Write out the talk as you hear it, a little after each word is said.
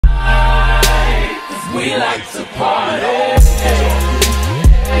We like to party.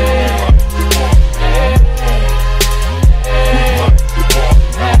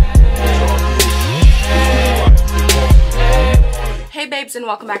 Hey babes, and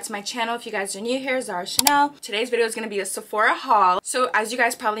welcome back to my channel. If you guys are new here, Zara Chanel. Today's video is going to be a Sephora haul. So as you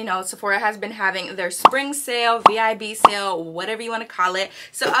guys probably know, Sephora has been having their spring sale, VIB sale, whatever you want to call it.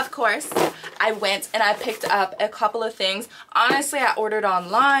 So of course I went and I picked up a couple of things. Honestly, I ordered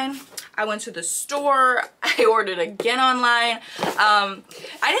online, I went to the store, I ordered again online. I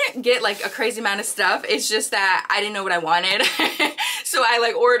didn't get like a crazy amount of stuff. It's just that I didn't know what I wanted. So I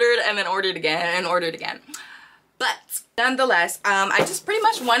like ordered and then ordered again and ordered again. But nonetheless, I just pretty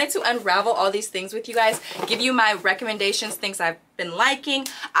much wanted to unravel all these things with you guys, give you my recommendations, things I've been liking.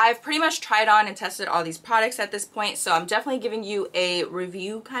 I've pretty much tried on and tested all these products at this point, so I'm definitely giving you a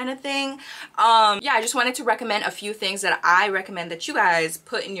review kind of thing. Yeah, I just wanted to recommend a few things that I recommend that you guys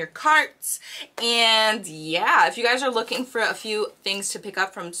put in your carts. And yeah, if you guys are looking for a few things to pick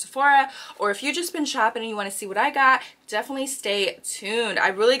up from Sephora, or if you've just been shopping and you want to see what I got, definitely stay tuned. I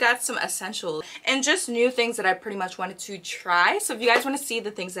really got some essentials and just new things that I pretty much wanted to try. So if you guys want to see the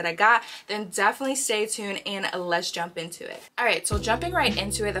things that I got, then definitely stay tuned and let's jump into it. All right, so jumping right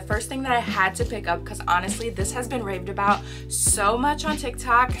into it, the first thing that I had to pick up, because honestly this has been raved about so much on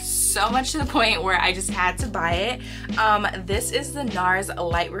TikTok, so much to the point where I just had to buy it. This is the NARS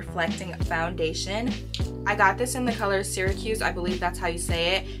Light Reflecting Foundation. I got this in the color Syracuse, I believe that's how you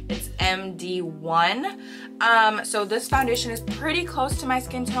say it. It's MD1. So this foundation is pretty close to my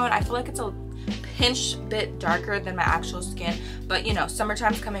skin tone. I feel like it's a pinch bit darker than my actual skin, but you know,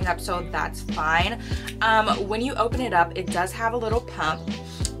 summertime's coming up, so that's fine. When you open it up, it does have a little pump.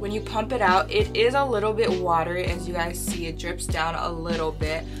 When you pump it out, it is a little bit watery. As you guys see, it drips down a little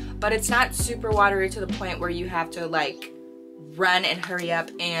bit, but it's not super watery to the point where you have to like run and hurry up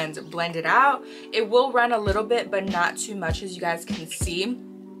and blend it out. It will run a little bit, but not too much, as you guys can see.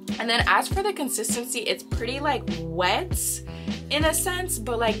 And then as for the consistency, it's pretty like wet in a sense,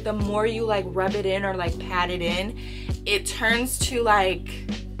 but like the more you like rub it in or like pat it in, it turns to like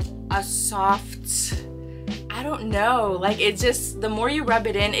a soft, I don't know, like it just, the more you rub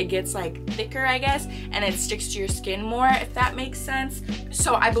it in, it gets like thicker, I guess, and it sticks to your skin more, if that makes sense.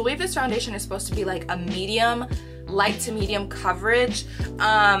 So I believe this foundation is supposed to be like a medium, light to medium coverage.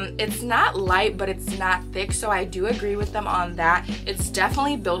 It's not light, but it's not thick, so I do agree with them on that. It's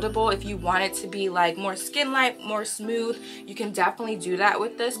definitely buildable. If you want it to be like more skin light, more smooth, you can definitely do that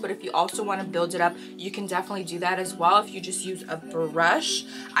with this. But if you also want to build it up, you can definitely do that as well if you just use a brush.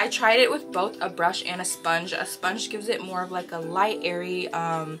 I tried it with both a brush and a sponge. A sponge gives it more of like a light, airy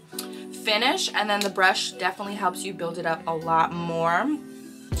finish, and then the brush definitely helps you build it up a lot more.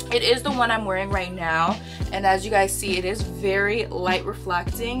 It is the one I'm wearing right now, and as you guys see, it is very light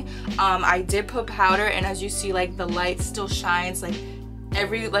reflecting. I did put powder, and as you see, like the light still shines, like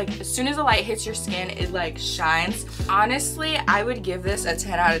as soon as the light hits your skin, it like shines. Honestly, I would give this a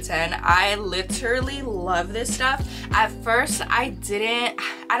 10 out of 10. I literally love this stuff. At first I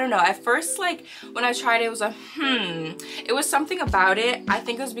don't know, at first like when I tried it, it was like it was something about it. I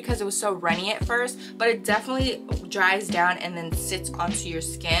think it was because it was so runny at first, but it definitely dries down and then sits onto your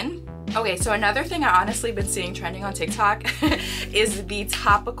skin. Okay, so another thing I honestly been seeing trending on TikTok is the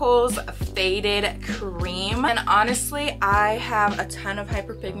Topicals Faded Cream. And honestly, I have a ton of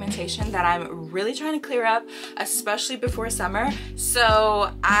hyperpigmentation that I'm really trying to clear up, especially before summer.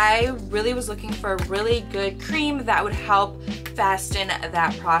 So I really was looking for a really good cream that would help fasten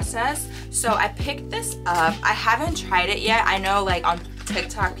that process. So I picked this up. I haven't tried it yet. I know like on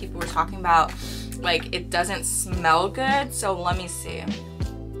TikTok people were talking about like it doesn't smell good. So let me see.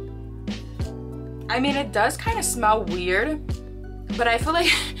 I mean, it does kind of smell weird, but I feel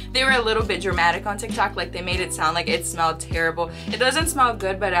like they were a little bit dramatic on TikTok. Like they made it sound like it smelled terrible. It doesn't smell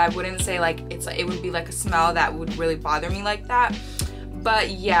good, but I wouldn't say like it would be like a smell that would really bother me like that. But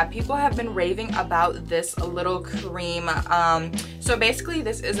yeah, people have been raving about this little cream. So basically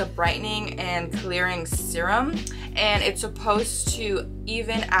this is a brightening and clearing serum, and it's supposed to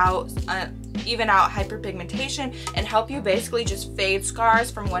even out hyperpigmentation and help you basically just fade scars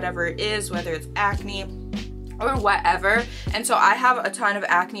from whatever it is, whether it's acne or whatever. And so I have a ton of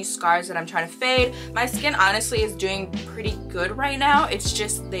acne scars that I'm trying to fade. My skin honestly is doing pretty good right now. It's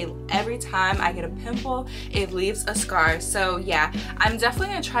just every time I get a pimple, it leaves a scar. So yeah, I'm definitely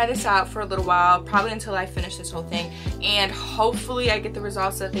gonna try this out for a little while, probably until I finish this whole thing, and hopefully I get the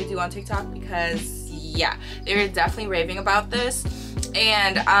results that they do on TikTok, because yeah, they're definitely raving about this.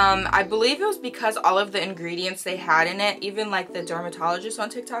 And I believe it was because all of the ingredients they had in it, even like the dermatologists on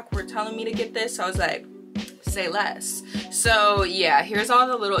TikTok were telling me to get this. So I was like, say less. So yeah, here's all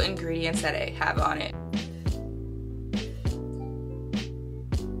the little ingredients that I have on it.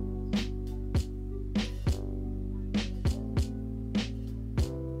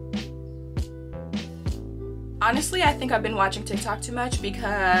 Honestly, I think I've been watching TikTok too much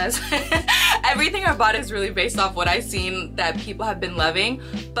because everything I bought is really based off what I've seen that people have been loving.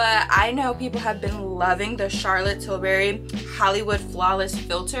 But I know people have been loving the Charlotte Tilbury Hollywood Flawless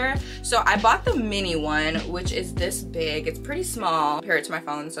Filter. So I bought the mini one, which is this big. It's pretty small. Compare it to my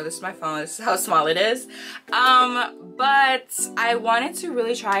phone. So this is my phone. This is how small it is. But I wanted to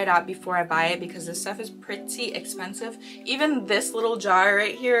really try it out before I buy it because this stuff is pretty expensive. Even this little jar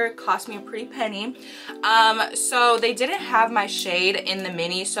right here cost me a pretty penny. So they didn't have my shade in the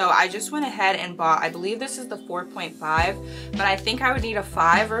mini, so I just went ahead and bought, I believe this is the 4.5, but I think I would need a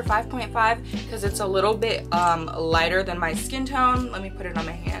 5 or 5.5 because it's a little bit lighter than my skin tone. Let me put it on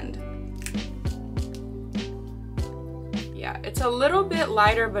my hand. Yeah, it's a little bit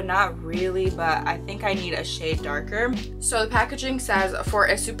lighter, but not really, but I think I need a shade darker. So the packaging says for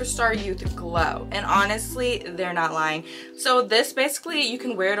a superstar youth glow, and honestly, they're not lying. So this basically, you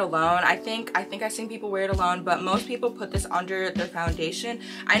can wear it alone. I think I've seen people wear it alone, but most people put this under their foundation.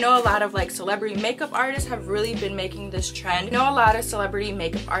 I know a lot of like celebrity makeup artists have really been making this trend. I know a lot of celebrity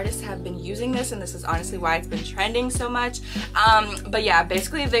makeup artists have been using this, and this is honestly why it's been trending so much. But yeah,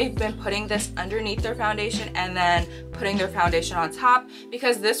 basically they've been putting this underneath their foundation and then putting their foundation on top,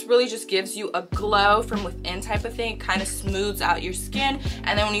 because this really just gives you a glow from within type of thing. It kind of smooths out your skin,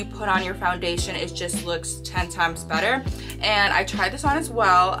 and then when you put on your foundation, it just looks 10 times better. And I tried this on as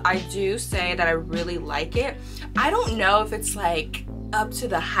well. I do say that I really like it. I don't know if it's like up to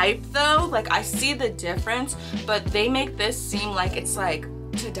the hype though. Like, I see the difference, but they make this seem like it's like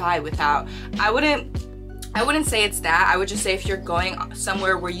to die without. I wouldn't say it's that. I would just say if you're going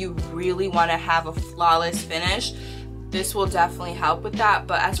somewhere where you really want to have a flawless finish, this will definitely help with that.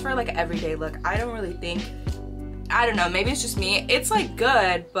 But as for like an everyday look, I don't really think, I don't know, maybe it's just me. It's like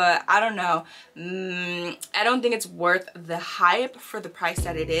good, but I don't know. I don't think it's worth the hype for the price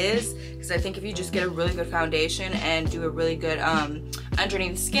that it is, because I think if you just get a really good foundation and do a really good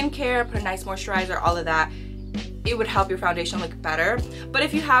underneath skincare, put a nice moisturizer, all of that, it would help your foundation look better. But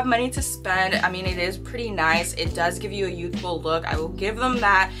if you have money to spend, I mean, it is pretty nice. It does give you a youthful look. I will give them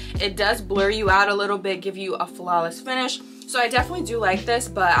that. It does blur you out a little bit, give you a flawless finish. So I definitely do like this,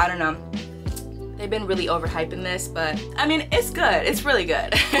 but I don't know. They've been really overhyping this, but I mean, it's good. It's really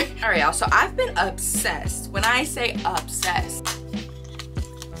good. All right, y'all. So I've been obsessed. When I say obsessed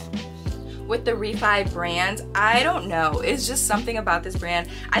with the Refi brand, I don't know. It's just something about this brand.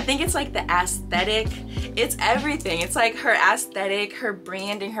 I think it's like the aesthetic. It's everything. It's like her aesthetic, her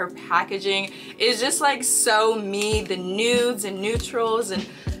branding, her packaging is just like so me. The nudes and neutrals, and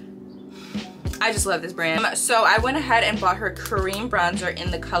I just love this brand. So I went ahead and bought her cream bronzer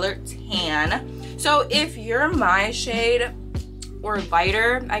in the color tan. So if you're my shade or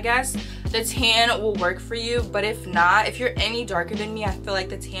lighter, I guess, the tan will work for you. But if not, if you're any darker than me, I feel like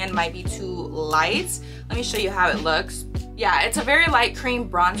the tan might be too light. Let me show you how it looks. Yeah, it's a very light cream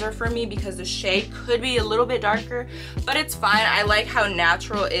bronzer for me because the shade could be a little bit darker, but it's fine. I like how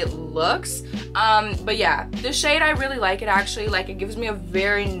natural it looks. But yeah, the shade, I really like it actually. Like, it gives me a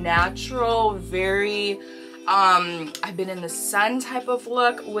very natural, very I've been in the sun type of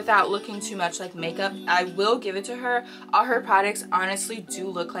look without looking too much like makeup. I will give it to her. All her products honestly do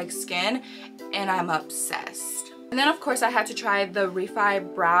look like skin, and I'm obsessed. And then of course I had to try the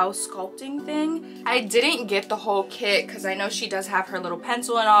Refi brow sculpting thing. I didn't get the whole kit because I know she does have her little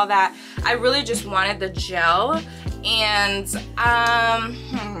pencil and all that. I really just wanted the gel, and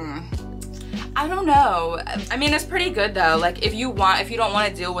I don't know. I mean, it's pretty good though. Like, if you don't want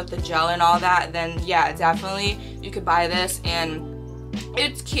to deal with the gel and all that, then yeah, definitely you could buy this, and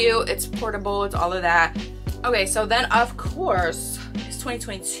it's cute, it's portable, it's all of that. Okay, so then of course, it's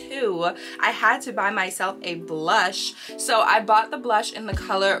 2022, I had to buy myself a blush. So I bought the blush in the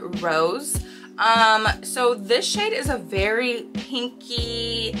color Rose. So this shade is a very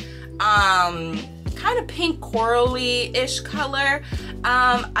pinky, kind of pink corally-ish color.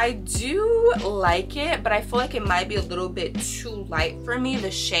 I do like it, but I feel like it might be a little bit too light for me, the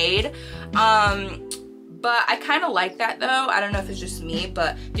shade. But I kind of like that though. I don't know if it's just me,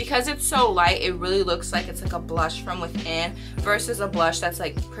 but because it's so light, it really looks like it's like a blush from within versus a blush that's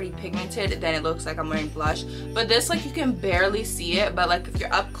like pretty pigmented, then it looks like I'm wearing blush. But this, like, you can barely see it, but like if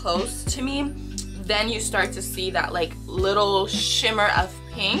you're up close to me, then you start to see that like little shimmer of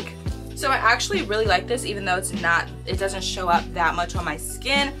pink. So I actually really like this, even though it doesn't show up that much on my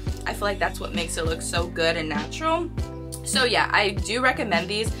skin. I feel like that's what makes it look so good and natural. So yeah, I do recommend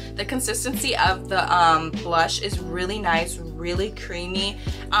these. The consistency of the blush is really nice, really creamy.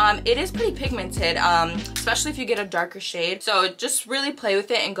 It is pretty pigmented, especially if you get a darker shade. So just really play with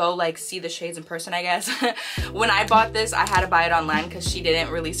it and go like see the shades in person, I guess. When I bought this, I had to buy it online because she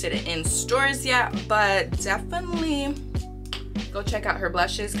didn't release it in stores yet, but definitely go check out her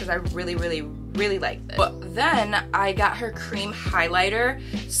blushes because I really like this. But then I got her cream highlighter.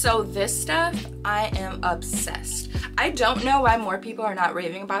 So this stuff, I am obsessed. I don't know why more people are not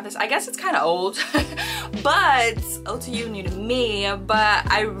raving about this. I guess it's kind of old, but old to you, new to me.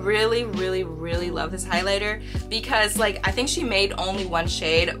 But I really love this highlighter because like I think she made only one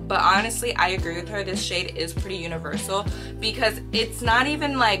shade, but honestly I agree with her. This shade is pretty universal because it's not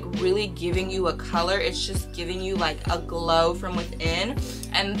even like really giving you a color. It's just giving you like a glow from within,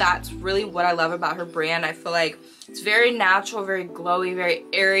 and that's really what I love about her brand. I feel like it's very natural, very glowy, very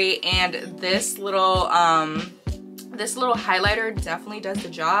airy, and this little highlighter definitely does the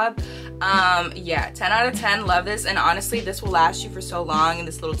job. Yeah, 10 out of 10, love this. And honestly, this will last you for so long in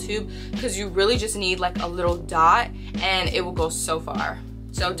this little tube because you really just need like a little dot and it will go so far.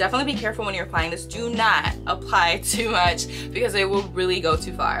 So definitely be careful when you're applying this. Do not apply too much because it will really go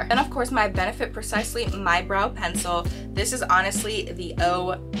too far. And of course, my Benefit Precisely My Brow Pencil. This is honestly the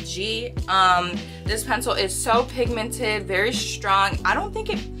OG. This pencil is so pigmented, very strong. I don't think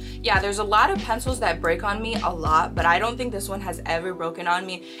it, yeah, there's a lot of pencils that break on me a lot, but I don't think this one has ever broken on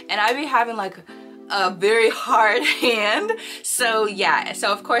me. And I be having like a very hard hand. So yeah,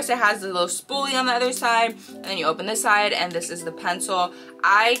 so of course it has the little spoolie on the other side, and then you open this side and this is the pencil.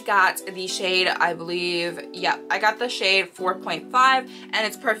 I got the shade, I believe, yeah, I got the shade 4.5 and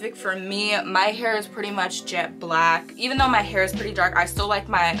it's perfect for me. My hair is pretty much jet black. Even though my hair is pretty dark, I still like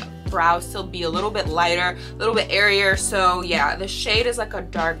my brows still be a little bit lighter, a little bit airier. So yeah, the shade is like a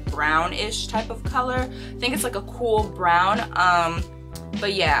dark brownish type of color. I think it's like a cool brown.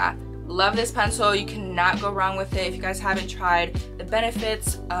 But yeah, love this pencil. You cannot go wrong with it. If you guys haven't tried the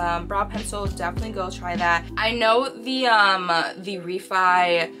Benefits brow pencil, definitely go try that. I know the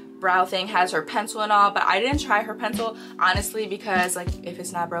Refi brow thing has her pencil and all, but I didn't try her pencil honestly because like if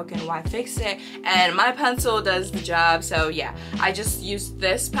it's not broken, why fix it? And my pencil does the job. So yeah, I just used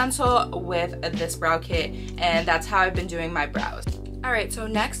this pencil with this brow kit and that's how I've been doing my brows. Alright, so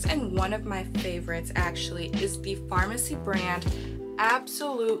next, and one of my favorites actually, is the Pharmacy brand.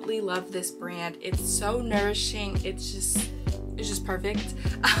 Absolutely love this brand. It's so nourishing. It's just perfect.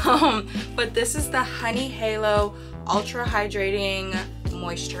 But this is the Honey Halo Ultra Hydrating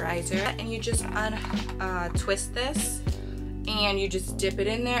Moisturizer, and you just twist this and you just dip it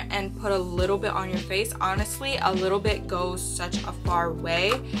in there and put a little bit on your face. Honestly, a little bit goes such a far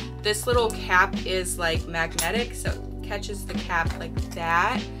way. This little cap is like magnetic, so it catches the cap like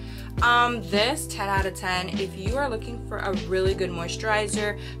that. This 10 out of 10. If you are looking for a really good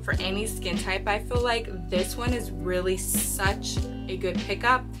moisturizer for any skin type, I feel like this one is really such a good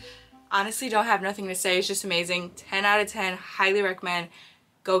pickup. Honestly, don't have nothing to say. It's just amazing. 10 out of 10. Highly recommend.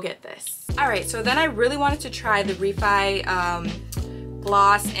 Go get this. Alright, so then I really wanted to try the Refi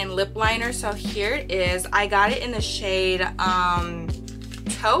gloss and lip liner. So here it is. I got it in the shade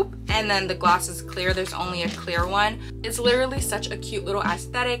taupe, and then the gloss is clear. There's only a clear one. It's literally such a cute little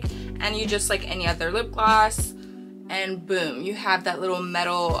aesthetic, and you just like any other lip gloss, and boom, you have that little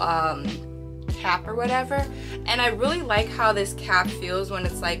metal cap or whatever. And I really like how this cap feels when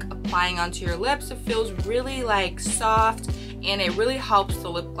it's like applying onto your lips. It feels really like soft, and it really helps the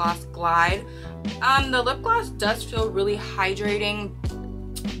lip gloss glide. The lip gloss does feel really hydrating,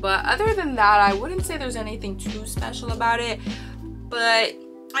 but other than that, I wouldn't say there's anything too special about it. But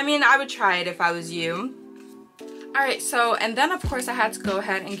I mean, I would try it if I was you. Alright, so, and then of course I had to go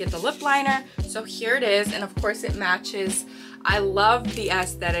ahead and get the lip liner. So here it is, and of course it matches. I love the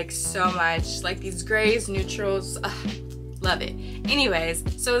aesthetic so much. Like these grays, neutrals, love it.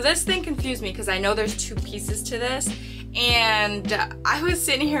 Anyways, so this thing confused me because I know there's two pieces to this. And I was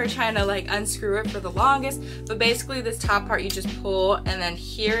sitting here trying to like unscrew it for the longest. But basically this top part you just pull, and then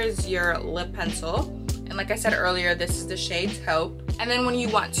here is your lip pencil. And like I said earlier, this is the shade taupe. And then when you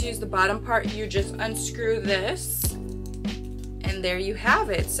want to use the bottom part, you just unscrew this. And there you have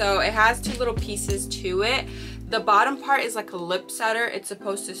it. So it has two little pieces to it. The bottom part is like a lip setter. It's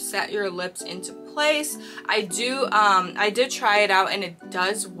supposed to set your lips into place. I did try it out and it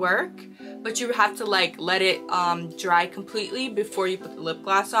does work. But you have to like let it dry completely before you put the lip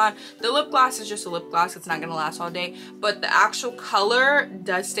gloss on. The lip gloss is just a lip gloss. It's not going to last all day. But the actual color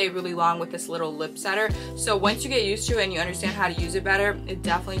does stay really long with this little lip setter. So once you get used to it and you understand how to use it better, it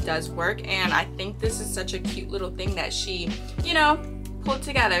definitely does work. And I think this is such a cute little thing that she, you know, pulled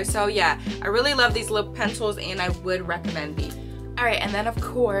together. So yeah, I really love these lip pencils and I would recommend these. Alright, and then of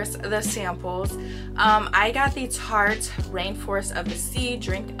course the samples. I got the Tarte Rainforest of the Sea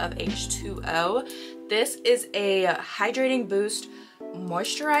Drink of H2O. This is a hydrating boost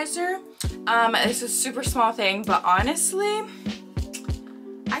moisturizer. It's a super small thing, but honestly,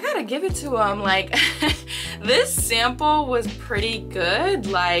 I gotta give it to them. Like, this sample was pretty good.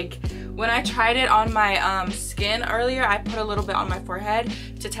 Like, when I tried it on my skin earlier, I put a little bit on my forehead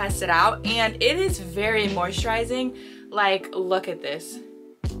to test it out, and it is very moisturizing. Like, look at this.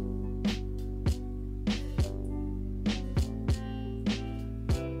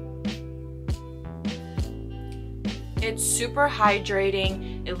 It's super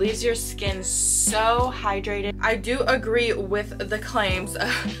hydrating. It leaves your skin so hydrated. I do agree with the claims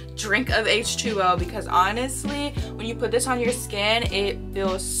drink of H2O, because honestly, when you put this on your skin, it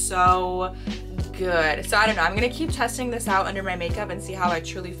feels so good. So I don't know, I'm gonna keep testing this out under my makeup and see how I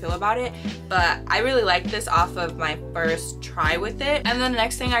truly feel about it, but I really like this off of my first try with it. And then the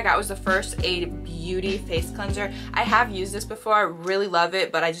next thing I got was the First Aid Beauty face cleanser. I have used this before, I really love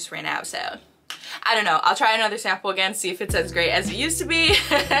it, but I just ran out, so I don't know, I'll try another sample again, see if it's as great as it used to be.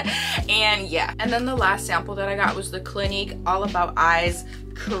 And yeah, and then the last sample that I got was the Clinique All About Eyes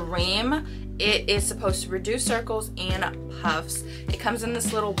cream. It is supposed to reduce circles and puffs. It comes in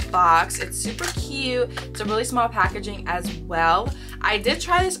this little box. It's super cute. It's a really small packaging as well. I did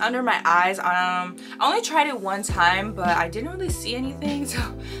try this under my eyes. I only tried it one time, but I didn't really see anything, so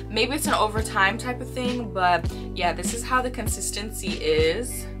maybe it's an over time type of thing. But yeah, this is how the consistency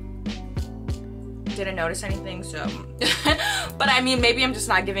is. Didn't notice anything, so but I mean, maybe I'm just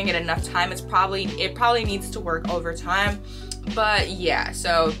not giving it enough time. It probably needs to work over time. But yeah,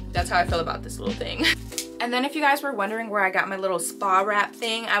 so that's how I feel about this little thing. And then if you guys were wondering where I got my little spa wrap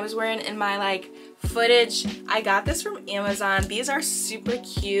thing I was wearing in my like footage, I got this from Amazon. These are super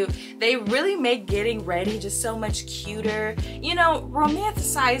cute. They really make getting ready just so much cuter, you know,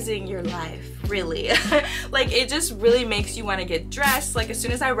 romanticizing your life, really. Like, it just really makes you want to get dressed. Like, as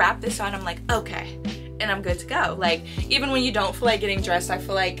soon as I wrap this on, I'm like, okay, and I'm good to go. Like, even when you don't feel like getting dressed, I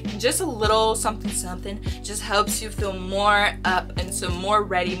feel like just a little something just helps you feel more up and so more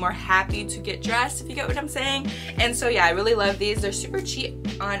ready, more happy to get dressed, if you get what I'm saying. And so yeah, I really love these. They're super cheap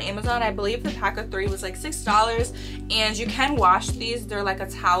on Amazon. I believe the pack of 3 was like $6, and you can wash these. They're like a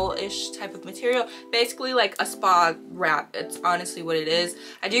towel-ish type of material, basically like a spa wrap. It's honestly what it is.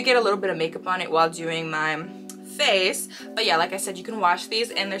 I do get a little bit of makeup on it while doing my face, but yeah, like I said, you can wash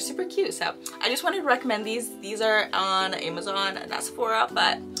these and they're super cute. So I just wanted to recommend these are on Amazon, not Sephora,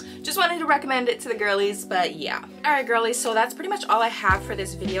 but just wanted to recommend it to the girlies. But yeah, all right girlies, so that's pretty much all I have for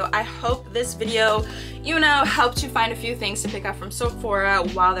this video. I hope this video, you know, helped you find a few things to pick up from Sephora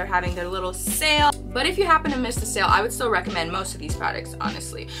while they're having their little sale. But if you happen to miss the sale, I would still recommend most of these products,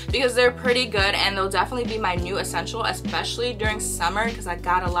 honestly, because they're pretty good and they'll definitely be my new essential, especially during summer, because I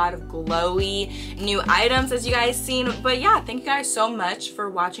got a lot of glowy new items, as you guys seen. But yeah, thank you guys so much for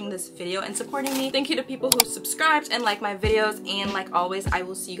watching this video and supporting me. Thank you to people who subscribed and like my videos, and like always, I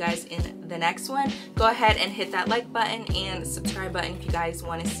will see you guys in the next one. Go ahead and hit that like button and subscribe button if you guys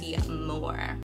want to see more.